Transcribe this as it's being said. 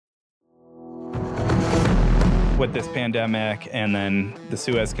what this pandemic and then the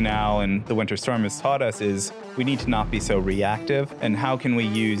Suez Canal and the winter storm has taught us is we need to not be so reactive. And how can we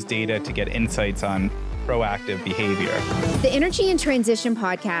use data to get insights on proactive behavior? The Energy and Transition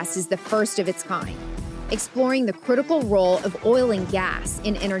podcast is the first of its kind, exploring the critical role of oil and gas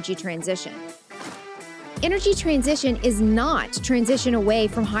in energy transition. Energy transition is not transition away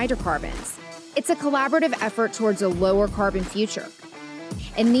from hydrocarbons. It's a collaborative effort towards a lower carbon future.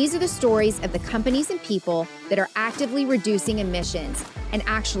 And these are the stories of the companies and people that are actively reducing emissions and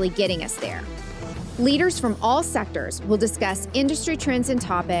actually getting us there. Leaders from all sectors will discuss industry trends and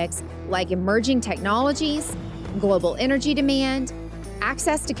topics like emerging technologies, global energy demand,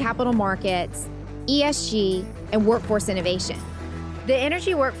 access to capital markets, ESG, and workforce innovation. The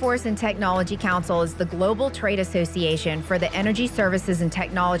Energy Workforce and Technology Council is the global trade association for the energy services and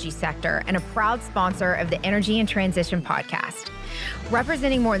technology sector and a proud sponsor of the Energy and Transition podcast.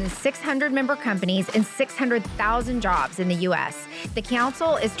 Representing more than 600 member companies and 600,000 jobs in the U.S., the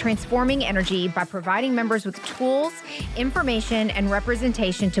Council is transforming energy by providing members with tools, information, and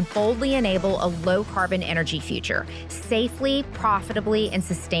representation to boldly enable a low-carbon energy future, safely, profitably, and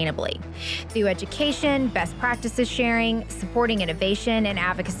sustainably. Through education, best practices sharing, supporting innovation and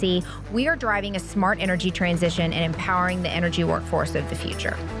advocacy, we are driving a smart energy transition and empowering the energy workforce of the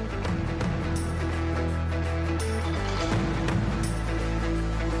future.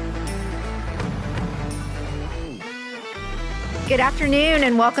 Good afternoon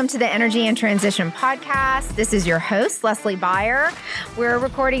and welcome to the Energy and Transition podcast. This is your host, Leslie Beyer. We're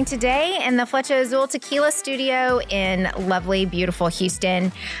recording today in the Flecha Azul Tequila studio in lovely, beautiful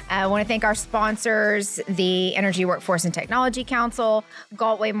Houston. I want to thank our sponsors, the Energy Workforce and Technology Council,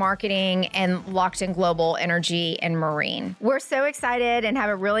 Galtway Marketing, and Locked In Global Energy and Marine. We're so excited and have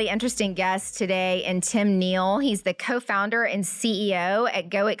a really interesting guest today in Tim Neal. He's the co-founder and CEO at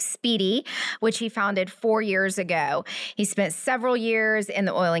GoExpedi, which he founded 4 years ago. He spent several years in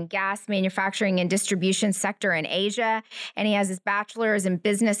the oil and gas manufacturing and distribution sector in Asia, and he has his bachelor's in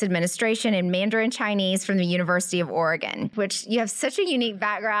business administration in Mandarin Chinese from the University of Oregon, which you have such a unique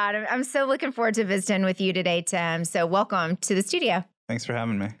background. I'm so looking forward to visiting with you today, Tim. So welcome to the studio. Thanks for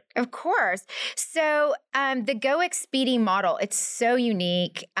having me. Of course. So the GoExpedi model, it's so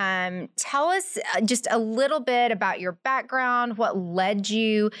unique. Tell us just a little bit about your background, what led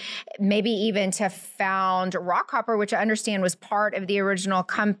you maybe even to found Rockhopper, which I understand was part of the original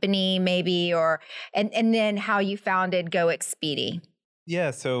company maybe, and then how you founded GoExpedi.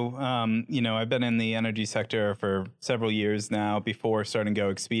 Yeah, so, I've been in the energy sector for several years now before starting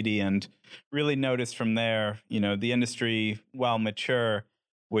GoExpedi and really noticed from there, the industry, while mature,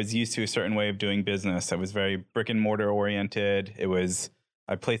 was used to a certain way of doing business. It was very brick and mortar oriented. It was,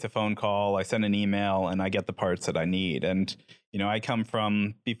 I place a phone call, I send an email, and I get the parts that I need. And, I come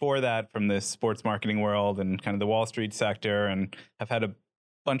from, before that, from the sports marketing world and kind of the Wall Street sector, and have had a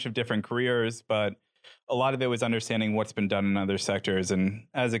bunch of different careers, but a lot of it was understanding what's been done in other sectors. And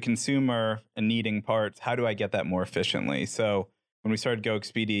as a consumer and needing parts, how do I get that more efficiently? So when we started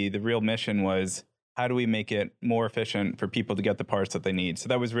GoExpedi, the real mission was, how do we make it more efficient for people to get the parts that they need? So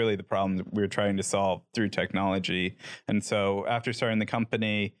that was really the problem that we were trying to solve through technology. And so after starting the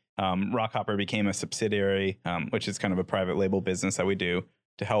company, Rockhopper became a subsidiary, which is kind of a private label business that we do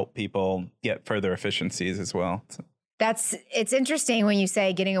to help people get further efficiencies as well. So. It's interesting when you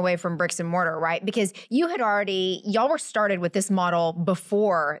say getting away from bricks and mortar, right? Because y'all were started with this model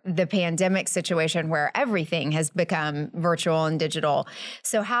before the pandemic situation where everything has become virtual and digital.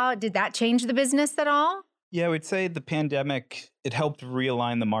 So how did that change the business at all? Yeah, I would say the pandemic, it helped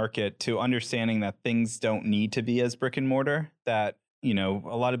realign the market to understanding that things don't need to be as brick and mortar, that, a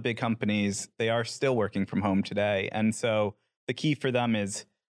lot of big companies, they are still working from home today. And so the key for them is,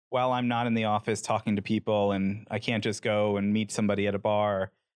 while I'm not in the office talking to people and I can't just go and meet somebody at a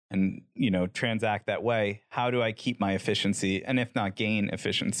bar and, transact that way, how do I keep my efficiency and if not gain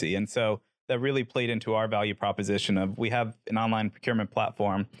efficiency? And so that really played into our value proposition of we have an online procurement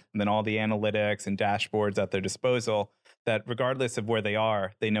platform and then all the analytics and dashboards at their disposal that regardless of where they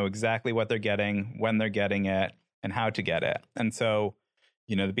are, they know exactly what they're getting, when they're getting it, and how to get it. And so,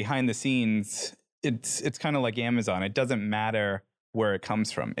 the behind the scenes, it's kind of like Amazon. It doesn't matter where it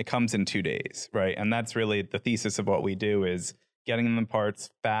comes from. It comes in 2 days, right? And that's really the thesis of what we do is getting them the parts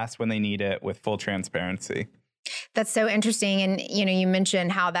fast when they need it with full transparency. That's so interesting. And, you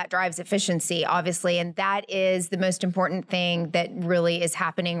mentioned how that drives efficiency, obviously. And that is the most important thing that really is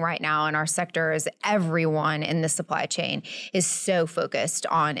happening right now in our sector is everyone in the supply chain is so focused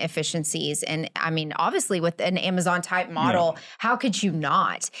on efficiencies. And I mean, obviously with an Amazon type model, how could you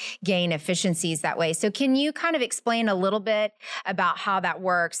not gain efficiencies that way? So can you kind of explain a little bit about how that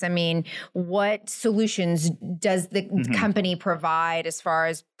works? I mean, what solutions does the company provide as far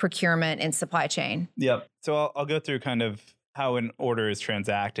as procurement and supply chain? Yep. So I'll go through kind of how an order is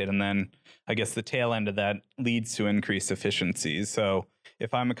transacted, and then I guess the tail end of that leads to increased efficiencies. So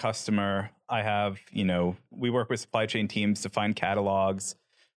if I'm a customer, I have, we work with supply chain teams to find catalogs.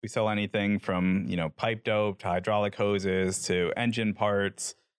 We sell anything from, pipe dope to hydraulic hoses to engine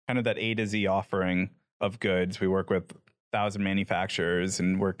parts, kind of that A to Z offering of goods. We work with 1,000 manufacturers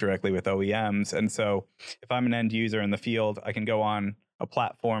and work directly with OEMs. And so if I'm an end user in the field, I can go on a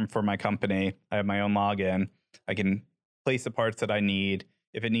platform for my company. I have my own login. I can place the parts that I need.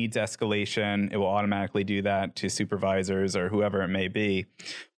 If it needs escalation, it will automatically do that to supervisors or whoever it may be.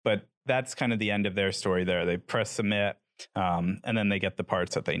 But that's kind of the end of their story there. They press submit, and then they get the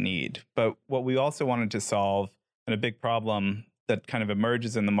parts that they need. But what we also wanted to solve, and a big problem that kind of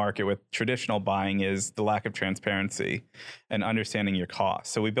emerges in the market with traditional buying, is the lack of transparency and understanding your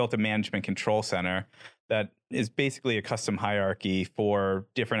costs. So we built a management control center that is basically a custom hierarchy for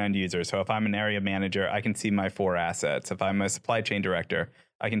different end users. So if I'm an area manager, I can see my 4 assets. If I'm a supply chain director,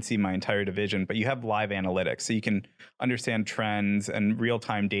 I can see my entire division. But you have live analytics, so you can understand trends and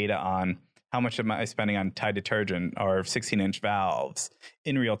real-time data on how much am I spending on Tide detergent or 16-inch valves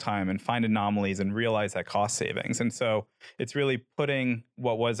in real time, and find anomalies and realize that cost savings. And so it's really putting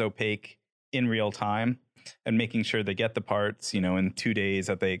what was opaque in real time and making sure they get the parts, in 2 days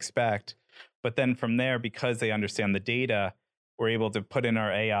that they expect. But then from there, because they understand the data, we're able to put in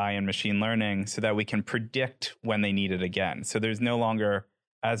our AI and machine learning so that we can predict when they need it again. So there's no longer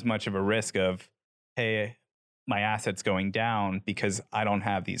as much of a risk of, hey, my asset's going down because I don't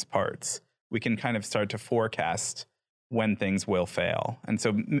have these parts. We can kind of start to forecast when things will fail. And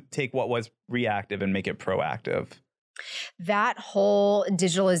so take what was reactive and make it proactive. That whole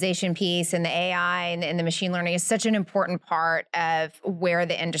digitalization piece and the AI and the machine learning is such an important part of where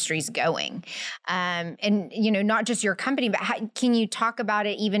the industry's going. And, not just your company, but can you talk about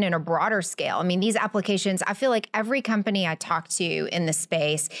it even in a broader scale? I mean, these applications, I feel like every company I talk to in the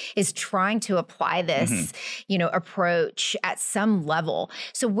space is trying to apply this, approach at some level.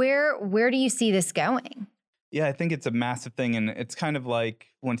 So where do you see this going? Yeah, I think it's a massive thing. And it's kind of like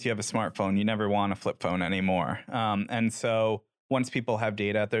once you have a smartphone, you never want a flip phone anymore. And so once people have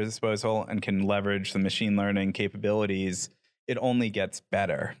data at their disposal and can leverage the machine learning capabilities, it only gets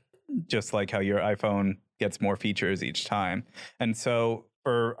better, just like how your iPhone gets more features each time. And so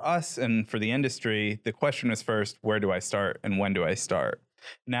for us and for the industry, the question was first, where do I start and when do I start?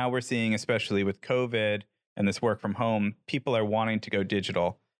 Now we're seeing, especially with COVID and this work from home, people are wanting to go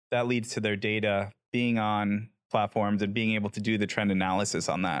digital. That leads to their data being on platforms and being able to do the trend analysis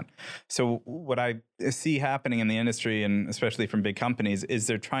on that. So what I see happening in the industry, and especially from big companies, is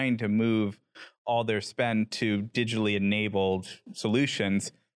they're trying to move all their spend to digitally enabled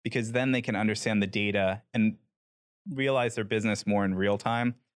solutions, because then they can understand the data and realize their business more in real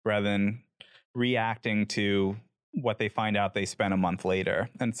time rather than reacting to what they find out they spent a month later.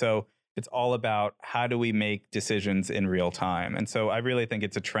 And so it's all about how do we make decisions in real time. And so I really think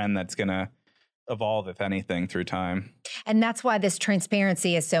it's a trend that's going to evolve, if anything, through time. And that's why this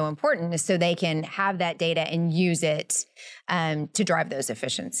transparency is so important, is so they can have that data and use it to drive those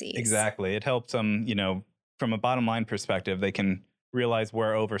efficiencies. Exactly. It helps them, from a bottom line perspective, they can realize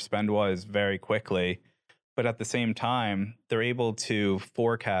where overspend was very quickly. But at the same time, they're able to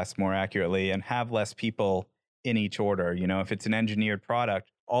forecast more accurately and have less people in each order. If it's an engineered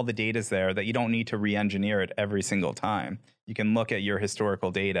product, all the data's there that you don't need to re-engineer it every single time. You can look at your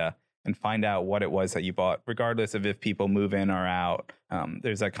historical data and find out what it was that you bought, regardless of if people move in or out.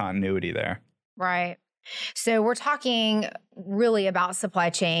 There's that continuity there. Right. So we're talking really about supply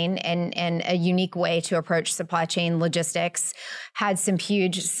chain and a unique way to approach supply chain logistics. Had some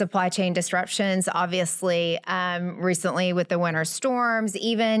huge supply chain disruptions, obviously, recently with the winter storms,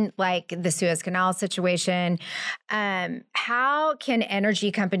 even like the Suez Canal situation. How can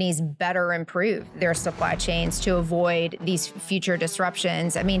energy companies better improve their supply chains to avoid these future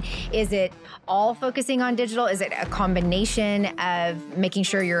disruptions? I mean, is it all focusing on digital? Is it a combination of making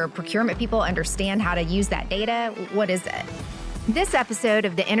sure your procurement people understand how to use that data? What is it? This episode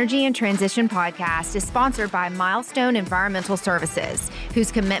of the Energy and Transition Podcast is sponsored by Milestone Environmental Services,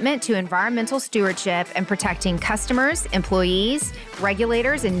 whose commitment to environmental stewardship and protecting customers, employees,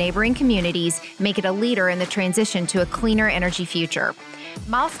 regulators, and neighboring communities make it a leader in the transition to a cleaner energy future.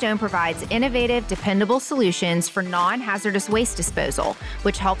 Milestone provides innovative, dependable solutions for non-hazardous waste disposal,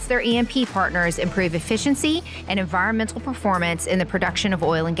 which helps their E&P partners improve efficiency and environmental performance in the production of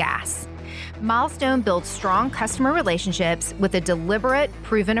oil and gas. Milestone builds strong customer relationships with a deliberate,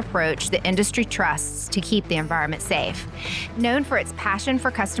 proven approach the industry trusts to keep the environment safe. Known for its passion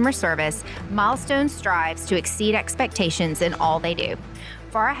for customer service, Milestone strives to exceed expectations in all they do.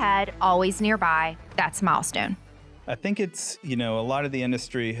 Far ahead, always nearby, that's Milestone. I think it's, a lot of the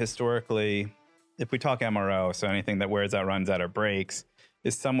industry historically, if we talk MRO, so anything that wears out, runs out, or breaks,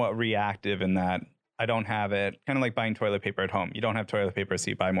 is somewhat reactive in that I don't have it, kind of like buying toilet paper at home. You don't have toilet paper,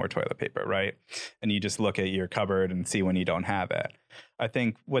 so you buy more toilet paper, right? And you just look at your cupboard and see when you don't have it. I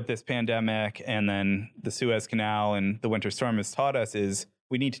think what this pandemic and then the Suez Canal and the winter storm has taught us is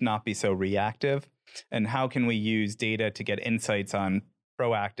we need to not be so reactive. And how can we use data to get insights on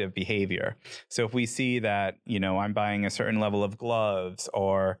proactive behavior? So if we see that, I'm buying a certain level of gloves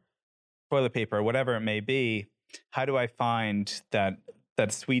or toilet paper, or whatever it may be, how do I find that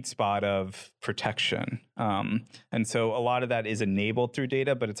sweet spot of protection? And so a lot of that is enabled through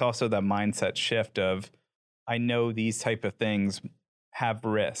data, but it's also that mindset shift of, I know these type of things have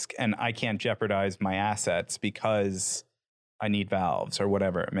risk and I can't jeopardize my assets because I need valves or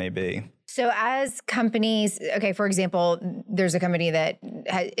whatever it may be. So as companies, for example, there's a company that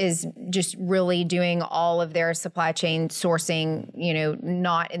is just really doing all of their supply chain sourcing,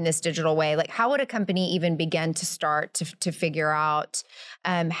 not in this digital way. Like, how would a company even begin to start to figure out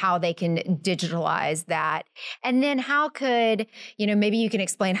how they can digitalize that? And then how could, maybe you can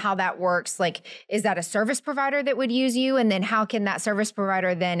explain how that works. Like, is that a service provider that would use you? And then how can that service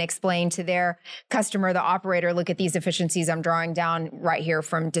provider then explain to their customer, the operator, look at these efficiencies I'm drawing down right here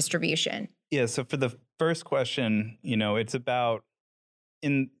from distribution? Yeah. So for the first question, it's about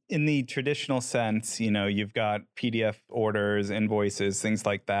in the traditional sense, you've got PDF orders, invoices, things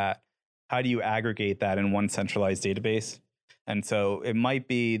like that. How do you aggregate that in one centralized database? And so it might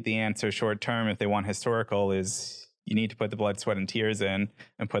be the answer short term, if they want historical, is you need to put the blood, sweat, and tears in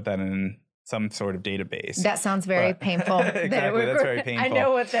and put that in some sort of database. That sounds very painful. Exactly, that's very painful. I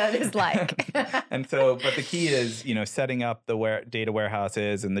know what that is like. And so, but the key is, setting up the data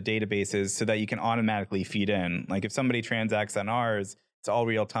warehouses and the databases so that you can automatically feed in. Like if somebody transacts on ours, it's all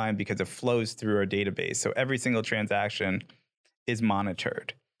real time because it flows through our database. So every single transaction is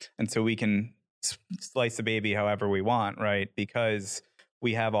monitored. And so we can slice the baby however we want, right? Because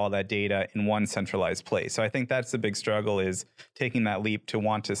we have all that data in one centralized place. So I think that's the big struggle, is taking that leap to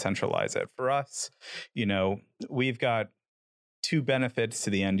want to centralize it. For us, we've got two benefits to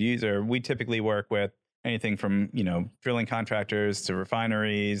the end user. We typically work with anything from, drilling contractors to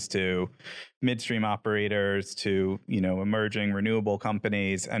refineries to midstream operators to, emerging renewable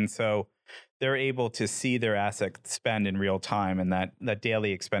companies. And so they're able to see their asset spend in real time and that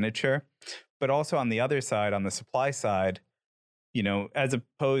daily expenditure. But also on the other side, on the supply side, as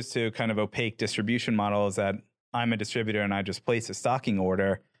opposed to kind of opaque distribution models that I'm a distributor and I just place a stocking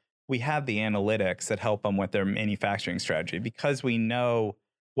order, we have the analytics that help them with their manufacturing strategy, because we know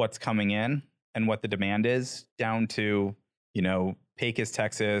what's coming in and what the demand is, down to, Pecos,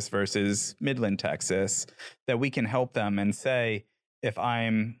 Texas versus Midland, Texas, that we can help them and say, if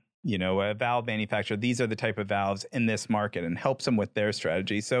I'm, a valve manufacturer, these are the type of valves in this market, and helps them with their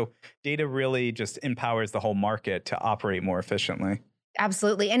strategy. So data really just empowers the whole market to operate more efficiently.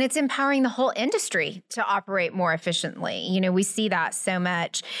 Absolutely. And it's empowering the whole industry to operate more efficiently. We see that so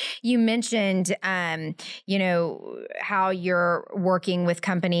much. You mentioned, how you're working with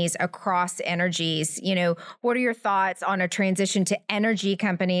companies across energies. What are your thoughts on a transition to energy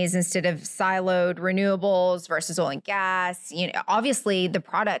companies instead of siloed renewables versus oil and gas? Obviously the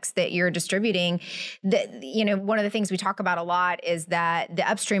products that you're distributing, one of the things we talk about a lot is that the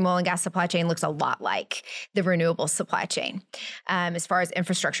upstream oil and gas supply chain looks a lot like the renewable supply chain. As far as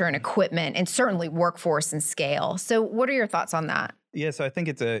infrastructure and equipment, and certainly workforce and scale. So what are your thoughts on that? Yeah, so I think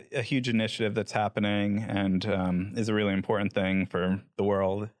it's a huge initiative that's happening, and is a really important thing for the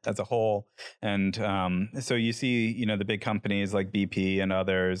world as a whole. And so you see, the big companies like BP and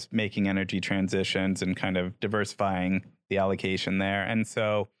others making energy transitions and kind of diversifying the allocation there. And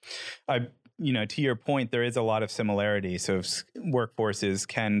so to your point, there is a lot of similarity. So if workforces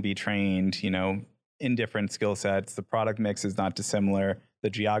can be trained, in different skill sets, the product mix is not dissimilar, the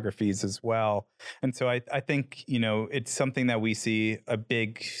geographies as well. And so I think, it's something that we see a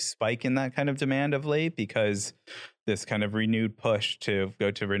big spike in that kind of demand of late, because this kind of renewed push to go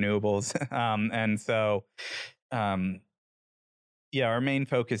to renewables. And so, um, yeah, our main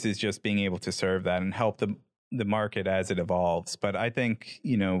focus is just being able to serve that and help the market as it evolves. But I think,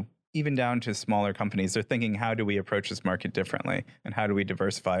 even down to smaller companies, they're thinking, how do we approach this market differently? And how do we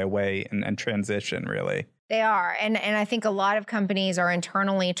diversify away and transition, really? They are. And I think a lot of companies are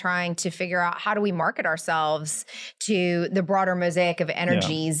internally trying to figure out how do we market ourselves to the broader mosaic of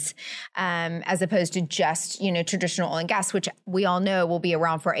energies, as opposed to just, traditional oil and gas, which we all know will be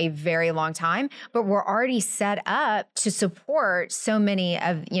around for a very long time. But we're already set up to support so many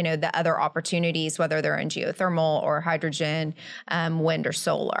of, the other opportunities, whether they're in geothermal or hydrogen, wind or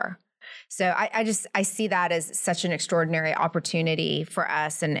solar. So I see that as such an extraordinary opportunity for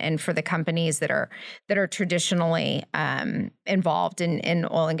us and for the companies that are traditionally involved in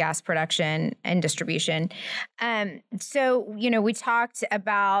oil and gas production and distribution. So we talked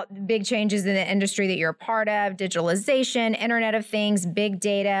about big changes in the industry that you're a part of: digitalization, Internet of Things, big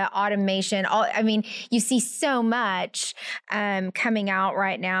data, automation. You see so much coming out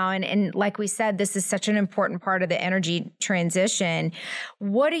right now, and like we said, this is such an important part of the energy transition.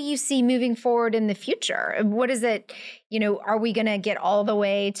 What do you see moving forward in the future? What is it, are we going to get all the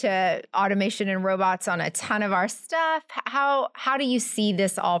way to automation and robots on a ton of our stuff? How do you see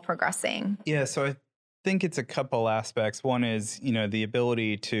this all progressing? Yeah, so I think it's a couple aspects. One is, the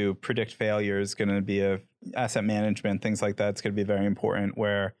ability to predict failure is going to be asset management, things like that. It's going to be very important,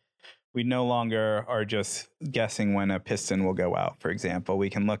 where we no longer are just guessing when a piston will go out, for example. We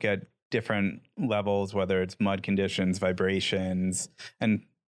can look at different levels, whether it's mud conditions, vibrations, and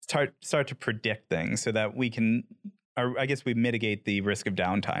start to predict things so that we can, or I guess we mitigate the risk of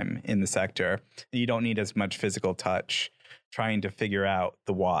downtime in the sector. You don't need as much physical touch trying to figure out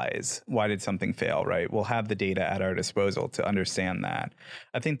the whys. Why did something fail, right? We'll have the data at our disposal to understand that.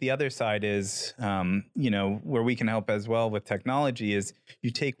 I think the other side is, where we can help as well with technology is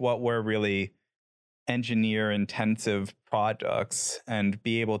you take what were really engineer-intensive products and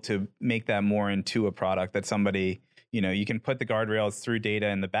be able to make that more into a product that somebody, you can put the guardrails through data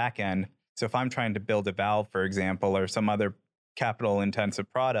in the back end. So if I'm trying to build a valve, for example, or some other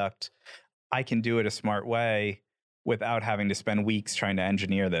capital-intensive product, I can do it a smart way without having to spend weeks trying to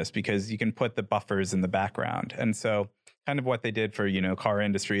engineer this, because you can put the buffers in the background. And so kind of what they did for, car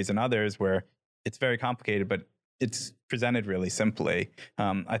industries and others, where it's very complicated, but it's presented really simply.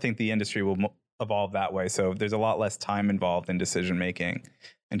 I think the industry will evolve that way. So there's a lot less time involved in decision-making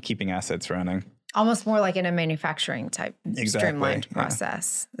and keeping assets running. Almost more like in a manufacturing type streamlined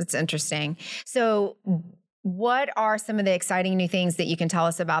process. That's interesting. So what are some of the exciting new things that you can tell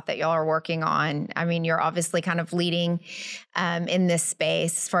us about that y'all are working on? I mean, you're obviously kind of leading in this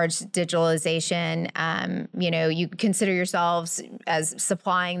space as far as digitalization. You consider yourselves as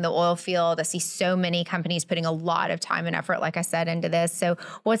supplying the oil field. I see so many companies putting a lot of time and effort, like I said, into this. So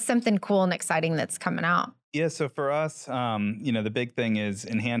what's something cool and exciting that's coming out? Yeah, so for us, the big thing is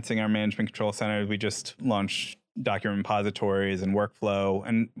enhancing our management control centers. We just launched document repositories and workflow,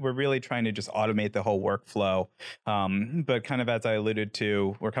 and we're really trying to just automate the whole workflow. But kind of as I alluded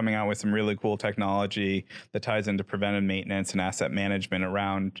to, we're coming out with some really cool technology that ties into preventive maintenance and asset management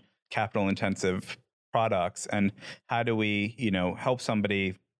around capital intensive products. And how do we, help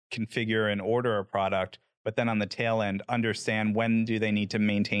somebody configure and order a product, but then on the tail end, understand when do they need to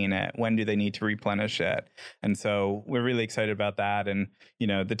maintain it? When do they need to replenish it? And so we're really excited about that. And,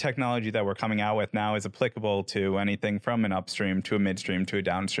 the technology that we're coming out with now is applicable to anything from an upstream to a midstream to a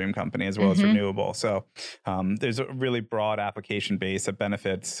downstream company, as well as renewable. So there's a really broad application base that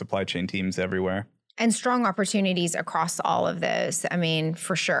benefits supply chain teams everywhere. And strong opportunities across all of those. I mean,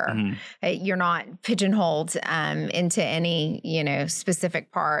 for sure. You're not pigeonholed into any,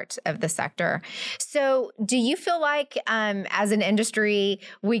 specific part of the sector. So do you feel like as an industry,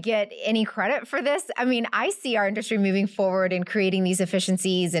 we get any credit for this? I mean, I see our industry moving forward and creating these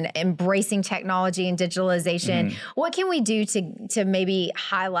efficiencies and embracing technology and digitalization. What can we do to maybe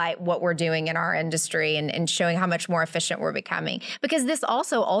highlight what we're doing in our industry and showing how much more efficient we're becoming? Because this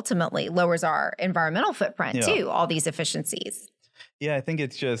also ultimately lowers our environmental footprint too, all these efficiencies. Yeah, I think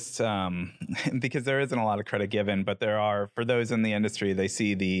it's just because there isn't a lot of credit given, but there are, for those in the industry, they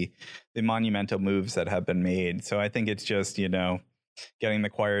see the monumental moves that have been made. So I think it's just, getting the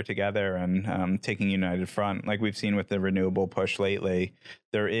choir together and taking united front. Like we've seen with the renewable push lately,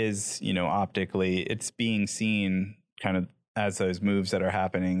 there is, optically, it's being seen kind of as those moves that are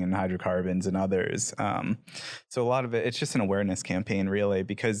happening in hydrocarbons and others. So a lot of it's just an awareness campaign, really,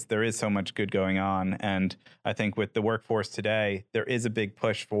 because there is so much good going on. And I think with the workforce today, there is a big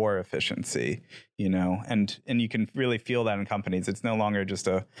push for efficiency, and you can really feel that in companies. It's no longer just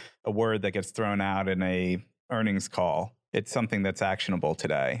a word that gets thrown out in a earnings call. It's something that's actionable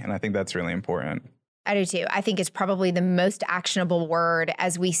today. And I think that's really important. I do too. I think it's probably the most actionable word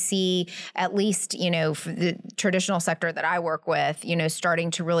as we see, at least, for the traditional sector that I work with, starting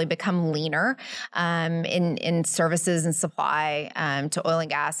to really become leaner in services and supply to oil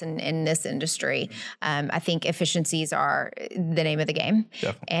and gas in this industry. I think efficiencies are the name of the game.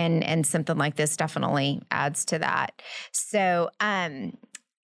 Definitely. And something like this definitely adds to that. So,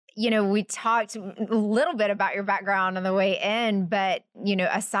 we talked a little bit about your background on the way in, but,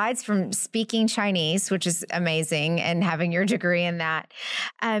 aside from speaking Chinese, which is amazing, and having your degree in that,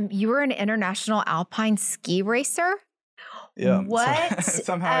 you were an international alpine ski racer. Yeah. What?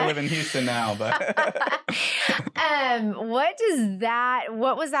 Somehow I live in Houston now, but what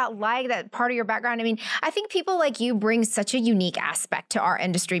was that like, that part of your background? I mean, I think people like you bring such a unique aspect to our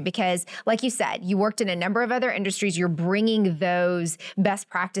industry because, like you said, you worked in a number of other industries. You're bringing those best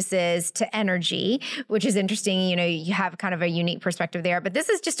practices to energy, which is interesting. You have kind of a unique perspective there, but this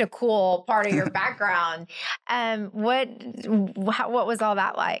is just a cool part of your background. What was all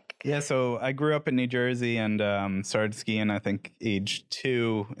that like? Yeah, so I grew up in New Jersey and started skiing, I think, age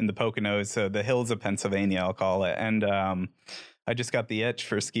 2 in the Poconos, so the hills of Pennsylvania, I'll call it. And I just got the itch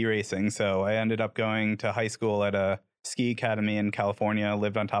for ski racing, so I ended up going to high school at a ski academy in California,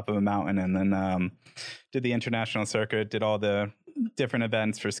 lived on top of a mountain, and then did the international circuit, did all the different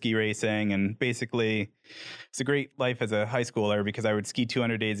events for ski racing. And basically, it's a great life as a high schooler because I would ski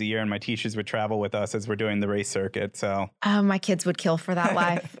 200 days a year and my teachers would travel with us as we're doing the race circuit. So my kids would kill for that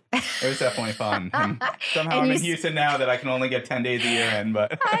life. It was definitely fun. And somehow I'm in Houston now that I can only get 10 days a year in,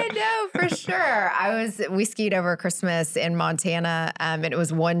 but I know for sure. We skied over Christmas in Montana, and it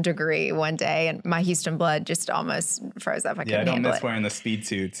was 1 degree one day, and my Houston blood just almost froze up. I don't miss wearing the speed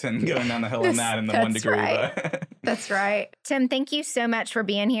suits and going down the hill in that in the 1 degree. Right. But That's right. Tim, thank you so much for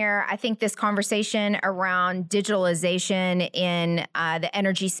being here. I think this conversation around digitalization in the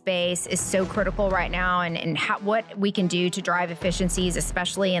energy space is so critical right now, and what we can do to drive efficiencies,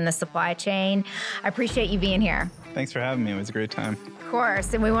 especially in the supply chain. I appreciate you being here. Thanks for having me. It was a great time. Of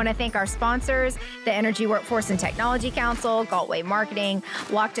course. And we want to thank our sponsors, the Energy Workforce and Technology Council, Galtway Marketing,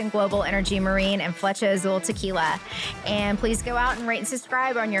 Locked in Global Energy Marine, and Flecha Azul Tequila. And please go out and rate and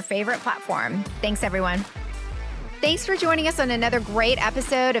subscribe on your favorite platform. Thanks, everyone. Thanks for joining us on another great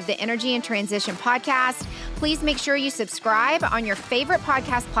episode of the Energy and Transition Podcast. Please make sure you subscribe on your favorite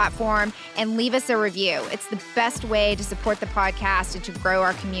podcast platform and leave us a review. It's the best way to support the podcast and to grow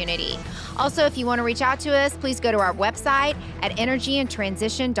our community. Also, if you want to reach out to us, please go to our website at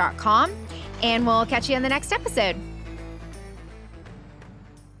energyandtransition.com, and we'll catch you on the next episode.